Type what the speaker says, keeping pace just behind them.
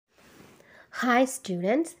Hi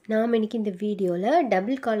students, நாம் இன்னைக்கு இந்த வீடியோவில்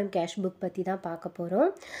டபுள் காலம் கேஷ் புக் பற்றி தான் பார்க்க போகிறோம்.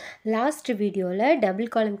 லாஸ்ட் வீடியோவில்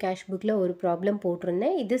டபுள் காலம் கேஷ் புக்கில் ஒரு ப்ராப்ளம்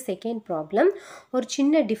போட்டிருந்தேன். இது செகண்ட் ப்ராப்ளம். ஒரு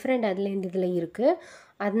சின்ன டிஃப்ரெண்ட் அதில் இதில் இருக்குது.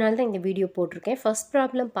 அதனால தான் இந்த வீடியோ போட்டிருக்கேன். ஃபர்ஸ்ட்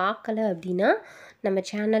ப்ராப்ளம் பார்க்கல அப்படின்னா நம்ம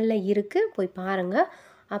சேனலில் இருக்குது, போய் பாருங்கள்.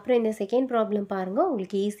 அப்புறம் இந்த செகண்ட் ப்ராப்ளம் பாருங்கள்,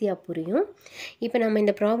 உங்களுக்கு ஈஸியாக புரியும். இப்போ நம்ம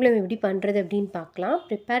இந்த ப்ராப்ளம் எப்படி பண்ணுறது அப்படின்னு பார்க்கலாம்.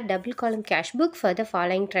 ப்ரிப்பேர் டபுள் காலம் cash book for the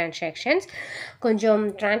following transactions. கொஞ்சம்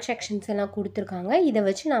ட்ரான்சாக்ஷன்ஸ் எல்லாம் கொடுத்துருக்காங்க. இதை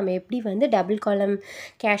வச்சு நாம் எப்படி டபுள் காலம்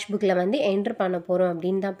கேஷ் புக்கில் என்ட்ரு பண்ண போகிறோம்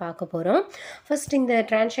அப்படின்னு தான் பார்க்க போகிறோம். ஃபர்ஸ்ட் இந்த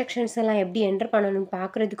ட்ரான்சாக்ஷன்ஸ் எல்லாம் எப்படி என்ட்ரு பண்ணணும்னு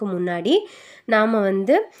பார்க்குறதுக்கு முன்னாடி நாம்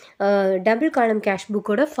டபுள் காலம் கேஷ்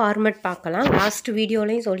புக்கோட ஃபார்மேட் பார்க்கலாம். லாஸ்ட்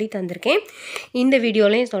வீடியோலையும் சொல்லி தந்திருக்கேன், இந்த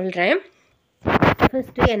வீடியோலையும் சொல்கிறேன்.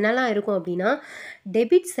 ஃபஸ்ட்டு என்னெல்லாம் இருக்கும் அப்படின்னா,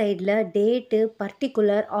 டெபிட் சைடில் date,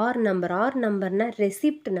 particular, R நம்பர்னால்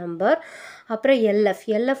receipt number, அப்புறம்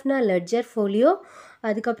எல்எஃப்னா லெட்ஜர் ஃபோலியோ,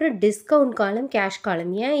 அதுக்கப்புறம் டிஸ்கவுண்ட் காலம், கேஷ்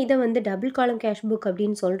காலம். ஏன் இதை டபுள் காலம் கேஷ் புக்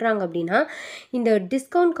அப்படின்னு சொல்கிறாங்க அப்படின்னா, இந்த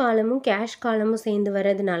டிஸ்கவுண்ட் காலமும் கேஷ் காலமும் சேர்ந்து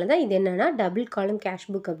வர்றதுனால தான் இது என்னென்னா டபுள் காலம் கேஷ்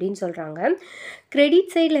புக் அப்படின்னு சொல்கிறாங்க.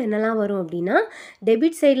 கிரெடிட் சைடில் என்னெல்லாம் வரும் அப்படின்னா,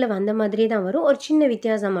 டெபிட் சைடில் வந்த மாதிரியே தான் வரும், ஒரு சின்ன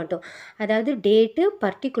வித்தியாசம் மட்டும். அதாவது டேட்டு,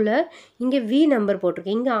 பர்டிகுலர், இங்கே வி நம்பர்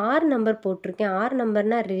போட்டிருக்கேன், இங்கே ஆர் நம்பர் போட்டிருக்கேன். R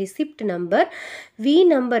நம்பர்னால் receipt number, we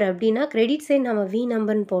number அப்படின்னா கிரெடிட் சைடு நம்ம வி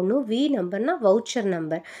நம்பர்னு போடணும், வி நம்பர்னால் வவுச்சர்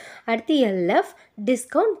நம்பர். அடுத்து எல்எஃப்,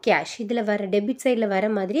 டிஸ்கவுண்ட், கேஷ். இதில் வர டெபிட் சைடில் வர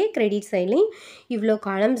மாதிரியே கிரெடிட் சைட்லேயும் இவ்வளோ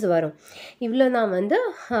காலம்ஸ் வரும். இவ்வளோ தான்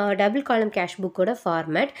டபுள் காலம் கேஷ் புக்கோட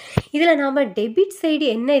ஃபார்மேட். இதில் நாம் டெபிட் சைடு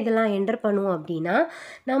என்ன இதெல்லாம் என்டர் பண்ணுவோம் அப்படின்னா,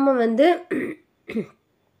 நம்ம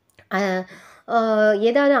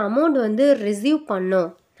ஏதாவது அமௌண்ட் ரிசீவ் பண்ணோம்,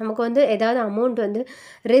 நமக்கு ஏதாவது அமௌண்ட்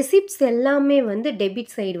ரெசிப்ட்ஸ் எல்லாமே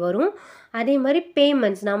டெபிட் சைடு வரும். அதே மாதிரி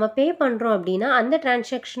பேமெண்ட்ஸ் நாம் பே பண்ணுறோம் அப்படின்னா அந்த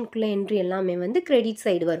டிரான்சாக்ஷனுக்குள்ளே என்ட்ரி எல்லாமே கிரெடிட்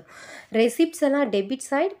சைடு வரும். ரெசிப்ட்ஸ் எல்லாம் டெபிட்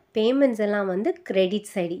சைடு, பேமெண்ட்ஸ் எல்லாம் கிரெடிட்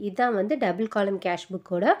சைடு. இதுதான் டபுள் காலம் கேஷ்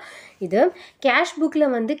புக்கோட இது. கேஷ்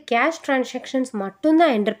புக்கில் கேஷ் டிரான்சாக்ஷன்ஸ்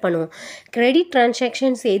மட்டும்தான் என்டர் பண்ணுவோம். கிரெடிட்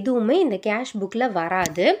டிரான்சாக்ஷன்ஸ் எதுவுமே இந்த கேஷ் புக்கில்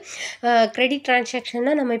வராது. கிரெடிட்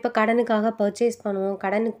டிரான்சாக்ஷன்னா நம்ம இப்போ கடனுக்காக பர்ச்சேஸ் பண்ணுவோம்,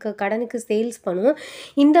 கடனுக்கு சேல்ஸ் பண்ணுவோம்.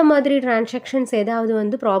 இந்த மாதிரி டிரான்சாக்ஷன்ஸ்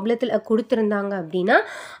ஏதாவது ப்ராப்ளத்தில் கொடுத்துருந்தாங்க அப்படின்னா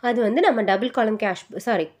அது நம்ம டபுள் காலம்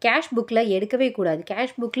கேஷ் புக்கில் எடுக்கவே கூடாது.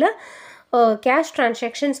 கேஷ் புக்கில் கேஷ்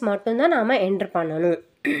டிரான்சாக்ஷன்ஸ் மட்டும்தான் நாம் என்டர் பண்ணணும்.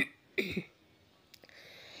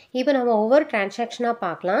 இப்போ நம்ம ஒவ்வொரு டிரான்சாக்ஷனாக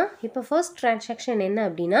பார்க்கலாம். இப்போ ஃபர்ஸ்ட் டிரான்சாக்ஷன் என்ன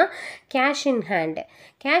அப்படின்னா, cash in hand.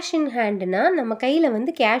 Cash in ஹேண்டுனா நம்ம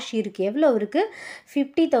கையில் கேஷ் இருக்குது. எவ்வளோ இருக்குது?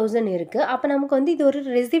 50,000 இருக்குது. அப்போ நமக்கு இது ஒரு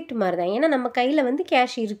ரெசிப்ட் மாதிரி தான், ஏன்னா நம்ம கையில்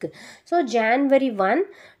கேஷ் இருக்குது. So January 1,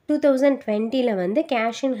 2020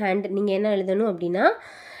 cash in hand நீங்கள் என்ன எழுதணும் அப்படின்னா,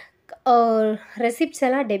 ரெசிப்ட்ஸ்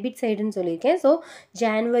எல்லாம் டெபிட் சைடுன்னு சொல்லியிருக்கேன். ஸோ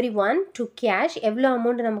January 1 டு கேஷ் எவ்வளோ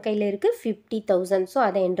அமௌண்ட் நம்ம கையில் இருக்குது? 50,000. ஸோ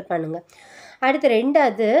அதை என்ட்ரு பண்ணுங்கள். அடுத்து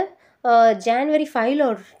ரெண்டாவது January 5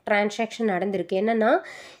 ஒரு டிரான்சாக்ஷன் நடந்திருக்கு. என்னென்னா,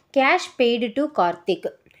 cash paid to Karthik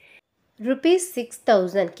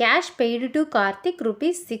 ₹6,000. Cash paid to Karthik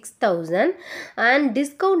 ₹6,000 and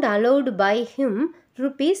discount allowed by him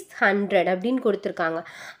 ₹100 அப்படின்னு கொடுத்துருக்காங்க.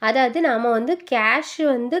 அதாவது நாம் கேஷ்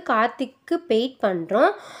கார்த்திக்கு பெய்ட்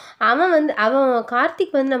பண்ணுறோம். அவன்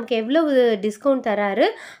கார்த்திக் நமக்கு எவ்வளவு டிஸ்கவுண்ட் தராரு?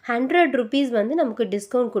 ₹100 நமக்கு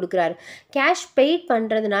டிஸ்கவுண்ட் கொடுக்குறாரு. கேஷ் பெய்ட்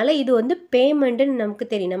பண்ணுறதுனால இது பேமெண்ட்டுன்னு நமக்கு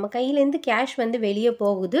தெரியும். நம்ம கையிலேருந்து கேஷ் வெளியே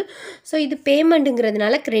போகுது. ஸோ இது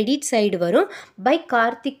பேமெண்ட்டுங்கிறதுனால கிரெடிட் சைடு வரும். பை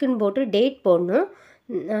கார்த்திக்குன்னு போட்டு டேட் போடணும்.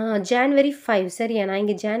 January 5, சரியா? நான்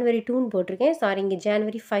இங்கே January 2ன்னு போட்டிருக்கேன், சாரி, இங்கே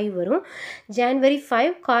January 5 வரும். January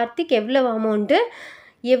 5 கார்த்திக் எவ்வளோ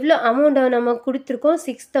அமௌண்ட்டை நம்ம கொடுத்துருக்கோம்?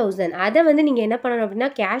 6,000. அதை நீங்கள் என்ன பண்ணணும்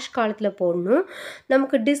அப்படின்னா கேஷ் காலத்தில் போடணும்.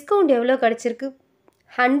 நமக்கு டிஸ்கவுண்ட் எவ்வளோ கிடச்சிருக்கு?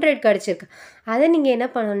 100 கிடச்சிருக்கு. அதை நீங்கள் என்ன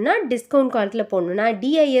பண்ணணும்னா டிஸ்கவுண்ட் காலத்தில் போடணும். நான்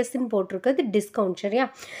டிஐஎஸ்ன்னு போட்டிருக்கிறது டிஸ்கவுண்ட், சரியா?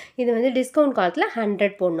 இது டிஸ்கவுண்ட் காலத்தில் 100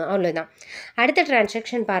 போடணும், அவ்வளோதான். அடுத்த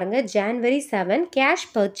டிரான்சாக்ஷன் பாருங்கள். January 7 cash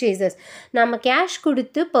purchases. நம்ம கேஷ்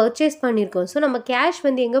கொடுத்து பர்ச்சேஸ் பண்ணியிருக்கோம். ஸோ நம்ம கேஷ்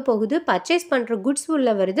எங்கே போகுது? பர்ச்சேஸ் பண்ணுற குட்ஸ்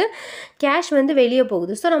உள்ள வருது, கேஷ் வெளியே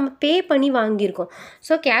போகுது. ஸோ நம்ம பே பண்ணி வாங்கியிருக்கோம்.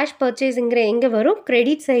 ஸோ கேஷ் பர்ச்சேஸுங்கிற எங்கே வரும்?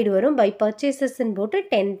 கிரெடிட் சைடு வரும். பை பர்ச்சேசஸ்ன்னு போட்டு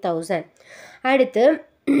 10,000. அடுத்து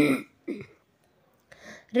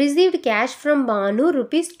received cash from Banu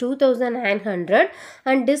 ₹2,900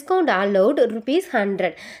 and discount allowed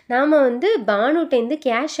 ₹100. நாம் பானுட்டேருந்து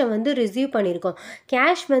கேஷை ரிசீவ் பண்ணியிருக்கோம்.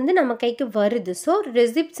 கேஷ் நம்ம கைக்கு வருது. ஸோ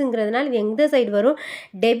ரெசிப்ட்ஸுங்கிறதுனால இது எந்த சைடு வரும்?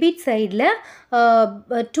 டெபிட் சைடில்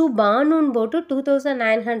டு பானுன்னு போட்டு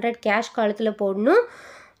 2,900 கேஷ் காலத்தில் போடணும்.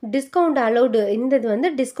 டிஸ்கவுண்ட் அலௌடு இந்த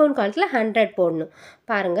டிஸ்கவுண்ட் காலத்தில் 100 போடணும்.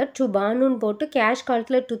 பாருங்கள், டு பானுன்னு போட்டு கேஷ்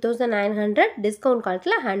காலத்தில் 2,900, டிஸ்கவுண்ட்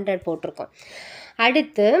காலத்தில் 100 போட்டிருக்கோம்.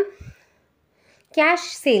 அடுத்து கேஷ்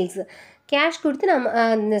சேல்ஸ். கேஷ் கொடுத்து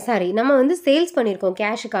நம்ம வந்து சேல்ஸ் பண்ணியிருக்கோம்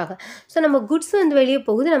கேஷுக்காக. ஸோ நம்ம குட்ஸ் வந்து வெளியே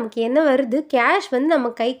போகுது, நமக்கு என்ன வருது, கேஷ் வந்து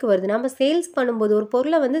நம்ம கைக்கு வருது. நம்ம சேல்ஸ் பண்ணும்போது ஒரு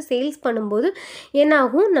பொருளை வந்து சேல்ஸ் பண்ணும்போது என்ன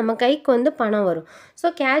ஆகும், நம்ம கைக்கு வந்து பணம் வரும். ஸோ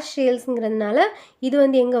கேஷ் சேல்ஸுங்கிறதுனால இது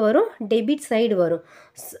வந்து எங்கே வரும், டெபிட் சைடு வரும்.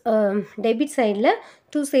 டெபிட் சைடில்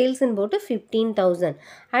டு சேல்ஸ்ன்னு போட்டு 15,000.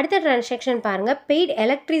 அடுத்த டிரான்சாக்ஷன் பாருங்கள், பெய்ட்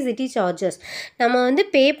எலக்ட்ரிசிட்டி சார்ஜஸ். நம்ம வந்து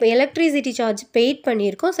எலக்ட்ரிசிட்டி சார்ஜ் பெய்ட்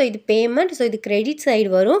பண்ணியிருக்கோம். ஸோ இது பேமெண்ட். ஸோ இது கிரெடிட் சைடு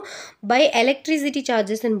வரும். பை எலக்ட்ரிசிட்டி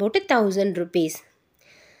சார்ஜஸ்ன்னு போட்டு 1000 rupees.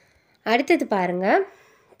 அடுத்தது பாருங்கள்,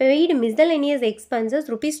 பெய்டு மிஸ்சலேனியஸ் எக்ஸ்பென்சஸ்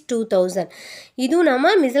 ₹2000. இதுவும்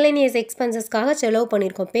நம்ம மிஸ்சலேனியஸ் எக்ஸ்பென்சஸ்க்காக செலவு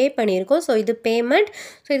பண்ணியிருக்கோம், பே பண்ணியிருக்கோம். ஸோ இது பேமெண்ட்.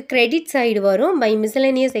 ஸோ இது கிரெடிட் சைடு வரும். பை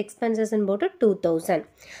மிஸ்சலேனியஸ் எக்ஸ்பென்சஸ்ன்னு போட்டு 2000.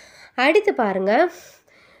 அடுத்து பாருங்கள்,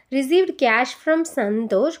 received cash from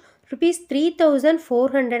Santhosh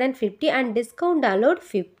 ₹3,450 and discount allot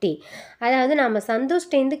 50. அதாவது நம்ம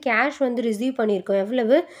சந்தோஷ்டேருந்து கேஷ் வந்து ரிசீவ் பண்ணியிருக்கோம்.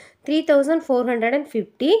 எவ்வளவு,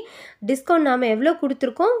 3,450. டிஸ்கவுண்ட் நாம் எவ்வளோ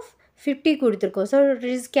கொடுத்துருக்கோம், 50 கொடுத்துருக்கோம். ஸோ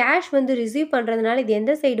கேஷ் வந்து ரிசீவ் பண்ணுறதுனால இது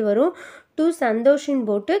எந்த சைடு வரும், டு சந்தோஷின்னு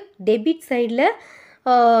போட்டு டெபிட் சைடில்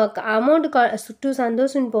அமௌண்ட் டு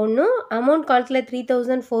சந்தோஷன்னு போடணும். அமௌண்ட் காலத்தில்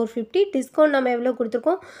 3,450. டிஸ்கவுண்ட் நம்ம எவ்வளோ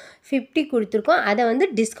கொடுத்துருக்கோம், 50 கொடுத்துருக்கோம். அதை வந்து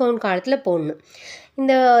டிஸ்கவுண்ட் காலத்தில் போடணும்.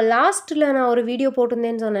 இந்த லாஸ்ட்டில் நான் ஒரு வீடியோ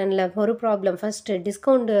போட்டிருந்தேன்னு சொன்னேன்ல, ஒரு ப்ராப்ளம் ஃபஸ்ட்டு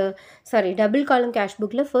டபுள் காலம் கேஷ்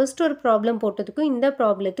புக்கில் ஃபர்ஸ்ட் ஒரு ப்ராப்ளம் போட்டதுக்கும் இந்த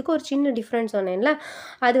ப்ராப்ளத்துக்கு ஒரு சின்ன டிஃப்ரென்ஸ் சொன்னேன்ல,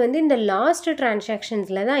 அது வந்து இந்த லாஸ்ட்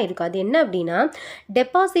டிரான்சாக்ஷன்ஸில் தான் இருக்கும். அது என்ன அப்படின்னா,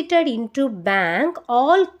 deposited into bank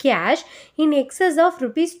all cash in excess of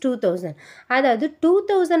 ₹2,000. அதாவது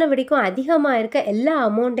 2,000 வரைக்கும் அதிகமாக இருக்க எல்லா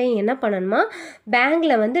அமௌண்ட்டையும் என்ன பண்ணணுமா,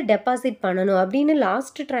 பேங்க்கில் வந்து டெபாசிட் பண்ணணும் அப்படின்னு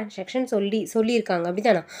லாஸ்ட் டிரான்சாக்ஷன் சொல்லியிருக்காங்க. அப்படி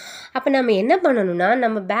தானே? அப்போ நம்ம என்ன பண்ணணும்னா,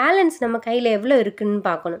 நம்ம பேலன்ஸ் நம்ம கையில் எவ்வளோ இருக்குதுன்னு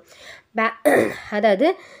பார்க்கணும். அதாவது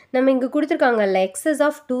நம்ம இங்கே கொடுத்துருக்காங்கல்ல, எக்ஸஸ்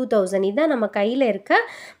ஆஃப் 2,000, இதுதான் நம்ம கையில் இருக்க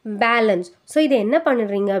பேலன்ஸ். ஸோ இதை என்ன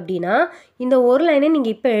பண்ணுறீங்க அப்படின்னா, இந்த ஒரு லைனை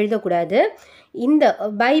நீங்கள் இப்போ எழுதக்கூடாது. இந்த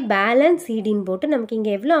பை பேலன்ஸ் சீடின்னு போட்டு நமக்கு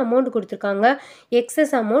இங்கே எவ்வளோ அமௌண்ட் கொடுத்துருக்காங்க,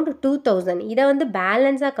 எக்ஸஸ் அமௌண்ட் 2,000. இதை வந்து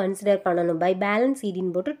பேலன்ஸாக கன்சிடர் பண்ணணும். பை பேலன்ஸ்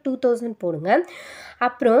சீடின்னு போட்டு 2,000 போடுங்க.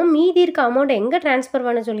 அப்புறம் மீதி இருக்க அமௌண்ட் எங்கே ட்ரான்ஸ்ஃபர்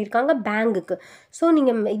பண்ண சொல்லியிருக்காங்க, பேங்குக்கு. ஸோ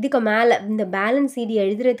நீங்கள் இதுக்கு மேலே இந்த பேலன்ஸ் சீடி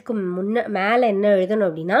எழுதுறதுக்கு மேலே என்ன எழுதணும்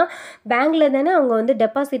அப்படின்னா, பேங்க்கில் தானே அவங்க வந்து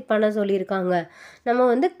டெபாசிட் பண்ண சொல்லியிருக்காங்க. நம்ம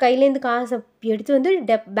வந்து கையிலேருந்து காசை எடுத்து வந்து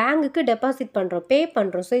பேங்குக்கு டெபாசிட் பண்ணுறோம், பே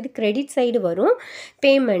பண்ணுறோம். ஸோ இது கிரெடிட் சைடு வரும்,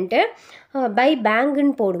 பேமெண்ட்டு. பை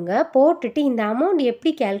பேங்குன்னு போடுங்க. போட்டுட்டு இந்த அமௌண்ட்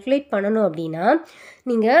எப்படி கேல்குலேட் பண்ணணும் அப்படின்னா,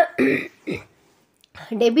 நீங்கள்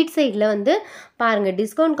டெபிட் சைடில் வந்து பாருங்கள்,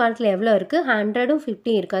 டிஸ்கவுண்ட் காலத்தில் எவ்வளோ இருக்குது, 100ம்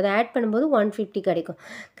 50 இருக்குது. அதை ஆட் பண்ணும்போது 150 கிடைக்கும்.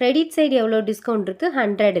 கிரெடிட் சைடு எவ்வளோ டிஸ்கவுண்ட் இருக்குது,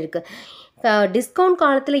 100 இருக்குது. டிஸ்கவுண்ட்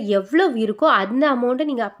காலத்தில் எவ்வளோ இருக்கோ அந்த அமௌண்ட்டை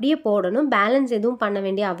நீங்கள் அப்படியே போடணும். பேலன்ஸ் எதுவும் பண்ண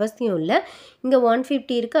வேண்டிய அவசியம் இல்லை. இங்கே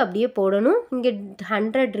 150 இருக்குது, அப்படியே போடணும். இங்கே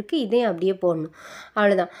 100 இருக்குது, இதையும் அப்படியே போடணும்.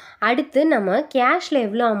 அவ்வளோதான். அடுத்து நம்ம கேஷில்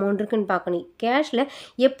எவ்வளோ அமௌண்ட் இருக்குதுன்னு பார்க்கணும். கேஷில்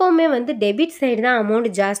எப்போவுமே வந்து டெபிட் சைடு தான் அமௌண்ட்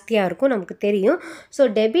ஜாஸ்தியாக இருக்கும், நமக்கு தெரியும். ஸோ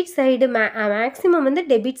டெபிட் சைடு மேக்ஸிமம் வந்து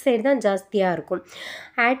டெபிட் சைடு தான் ஜாஸ்தியாக இருக்கும்.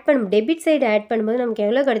 டெபிட் சைடு ஆட் பண்ணும்போது நமக்கு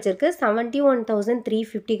எவ்வளோ கிடச்சிருக்கு,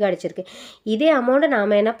 71,350 கிடச்சிருக்கு. இதே அமௌண்ட்டை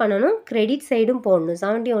நாம் என்ன பண்ணணும், கிரெடிட் சைடும் போடணும்,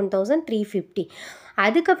 71,350.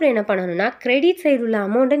 அதுக்கப்புறம் என்ன பண்ணணும்னா, கிரெடிட் சைடு உள்ள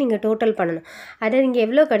அமௌண்ட்டை நீங்கள் டோட்டல் பண்ணணும். அதை நீங்கள்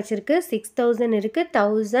எவ்வளோ கிடச்சிருக்கு, 6,000 இருக்குது,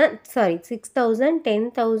 6,000,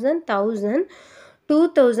 10,000, 1,000,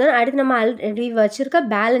 2,000. அடுத்து நம்ம ஆல்ரெடி வச்சுருக்க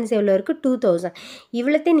பேலன்ஸ் எவ்வளோ இருக்குது, 2,000.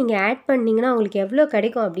 இவ்வளோத்தையும் நீங்கள் ஆட் பண்ணிங்கன்னா உங்களுக்கு எவ்வளோ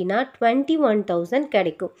கிடைக்கும் அப்படின்னா 21,000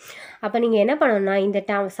 கிடைக்கும். அப்போ நீங்கள் என்ன பண்ணணும்னா, இந்த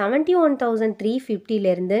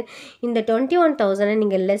 71,350லேருந்து இந்த 21,000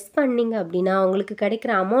 நீங்கள் லெஸ் பண்ணிங்க அப்படின்னா உங்களுக்கு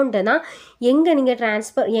கிடைக்கிற அமௌண்ட்டை தான் எங்கே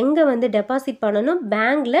வந்து டெபாசிட் பண்ணணும்,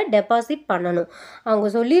 பேங்க்கில் டெபாசிட் பண்ணணும். அவங்க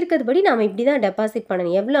சொல்லியிருக்கிறதுபடி நம்ம இப்படி தான் டெபாசிட்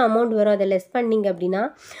பண்ணணும். எவ்வளோ அமௌண்ட் வரும் அதை லெஸ் பண்ணிங்க அப்படின்னா,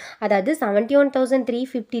 அதாவது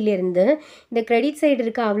 71,350லேருந்து இந்த கிரெடிட் சைடு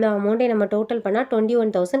இருக்க அவ்வளோ அமௌண்ட்டை நம்ம டோட்டல் பண்ணால்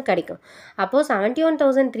 21,000 கிடைக்கும். அப்போது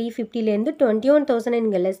 71,350லேருந்து 21,000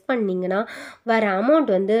 நீங்கள் லெஸ் பண்ணிங்கன்னா வர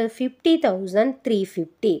அமௌண்ட் வந்து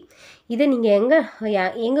 50,350. இதை நீங்கள்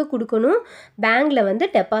எங்கே கொடுக்கணும், பேங்க்கில் வந்து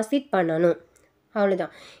டெபாசிட் பண்ணணும்.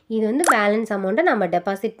 அவ்வளோதான். இது வந்து பேலன்ஸ் அமௌண்ட்டை நம்ம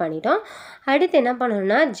டெபாசிட் பண்ணிட்டோம். அடுத்து என்ன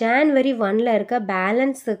பண்ணணும்னா, January 1 இருக்க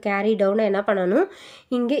பேலன்ஸ் கேரி டவுனை என்ன பண்ணணும்,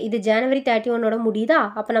 இங்கே இது January 31 முடியுதா,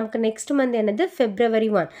 அப்போ நமக்கு நெக்ஸ்ட் மந்த் என்னது, February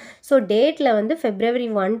 1. ஸோ டேட்டில் வந்து February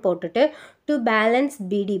 1 போட்டுட்டு டு பேலன்ஸ்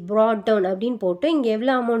பிடி ப்ராட் டவுன் அப்படின்னு போட்டு இங்கே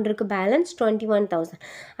எவ்வளோ அமௌண்ட் இருக்குது, பேலன்ஸ் 21,000.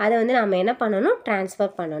 அதை வந்து நம்ம என்ன பண்ணணும்,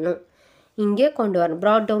 ட்ரான்ஸ்ஃபர் பண்ணணும், இங்கே கொண்டு வரணும்,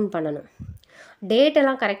 ப்ராட் டவுன் பண்ணணும்.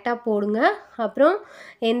 டேட்டெல்லாம் கரெக்டாக போடுங்க. அப்புறம்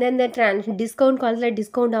எந்தெந்த டிஸ்கவுண்ட் காலத்தில்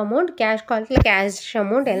டிஸ்கவுண்ட் அமௌண்ட், கேஷ் காலத்தில் கேஷ்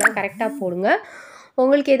அமௌண்ட் எல்லாம் கரெக்டாக போடுங்க.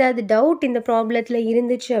 உங்களுக்கு ஏதாவது டவுட் இந்த ப்ராப்ளத்தில்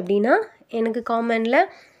இருந்துச்சு அப்படின்னா எனக்கு காமெண்டில்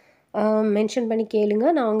மென்ஷன் பண்ணி கேளுங்க.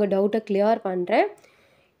 நான் உங்கள் டவுட்டை கிளியர் பண்ணுறேன்.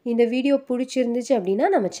 இந்த வீடியோ பிடிச்சிருந்துச்சு அப்படின்னா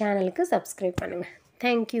நம்ம சேனலுக்கு சப்ஸ்கிரைப் பண்ணுங்கள்.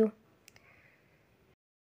 தேங்க்யூ.